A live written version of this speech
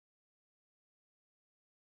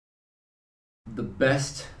The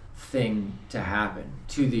best thing to happen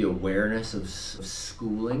to the awareness of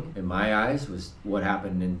schooling, in my eyes, was what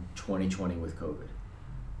happened in 2020 with COVID.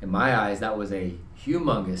 In my eyes, that was a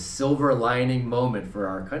humongous silver lining moment for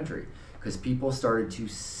our country, because people started to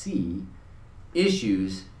see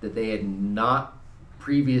issues that they had not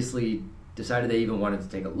previously decided they even wanted to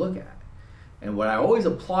take a look at. And what I always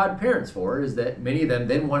applaud parents for is that many of them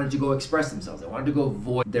then wanted to go express themselves. They wanted to go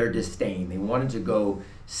voice their disdain. They wanted to go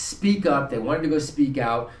speak up. They wanted to go speak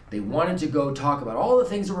out. They wanted to go talk about all the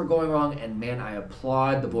things that were going wrong. And man, I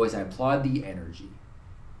applaud the voice. I applaud the energy.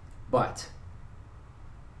 But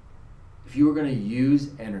if you were going to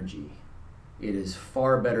use energy, it is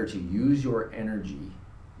far better to use your energy,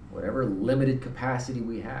 whatever limited capacity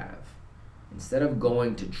we have, instead of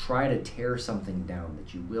going to try to tear something down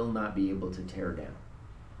that you will not be able to tear down.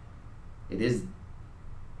 It is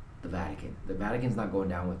the Vatican. The Vatican's not going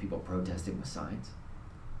down with people protesting with signs.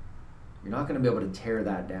 You're not going to be able to tear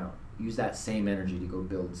that down. Use that same energy to go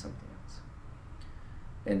build something else.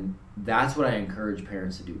 And that's what I encourage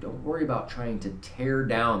parents to do. Don't worry about trying to tear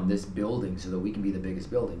down this building so that we can be the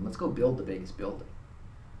biggest building. Let's go build the biggest building.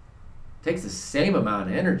 It takes the same amount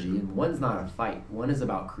of energy, and one's not a fight. One is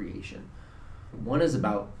about creation. One is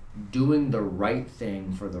about doing the right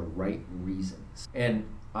thing for the right reasons. And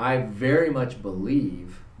I very much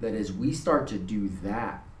believe that as we start to do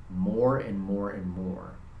that more and more and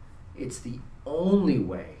more, it's the only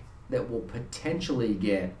way that will potentially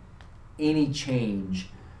get any change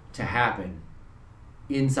to happen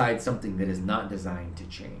inside something that is not designed to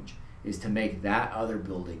change, is to make that other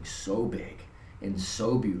building so big and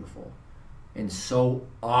so beautiful and so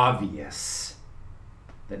obvious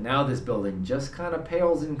that now this building just kind of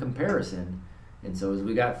pales in comparison. And so as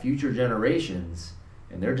we got future generations,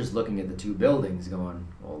 and they're just looking at the two buildings going,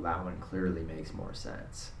 well, that one clearly makes more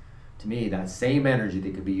sense. To me, that same energy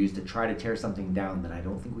that could be used to try to tear something down that I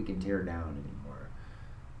don't think we can tear down anymore,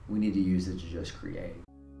 we need to use it to just create.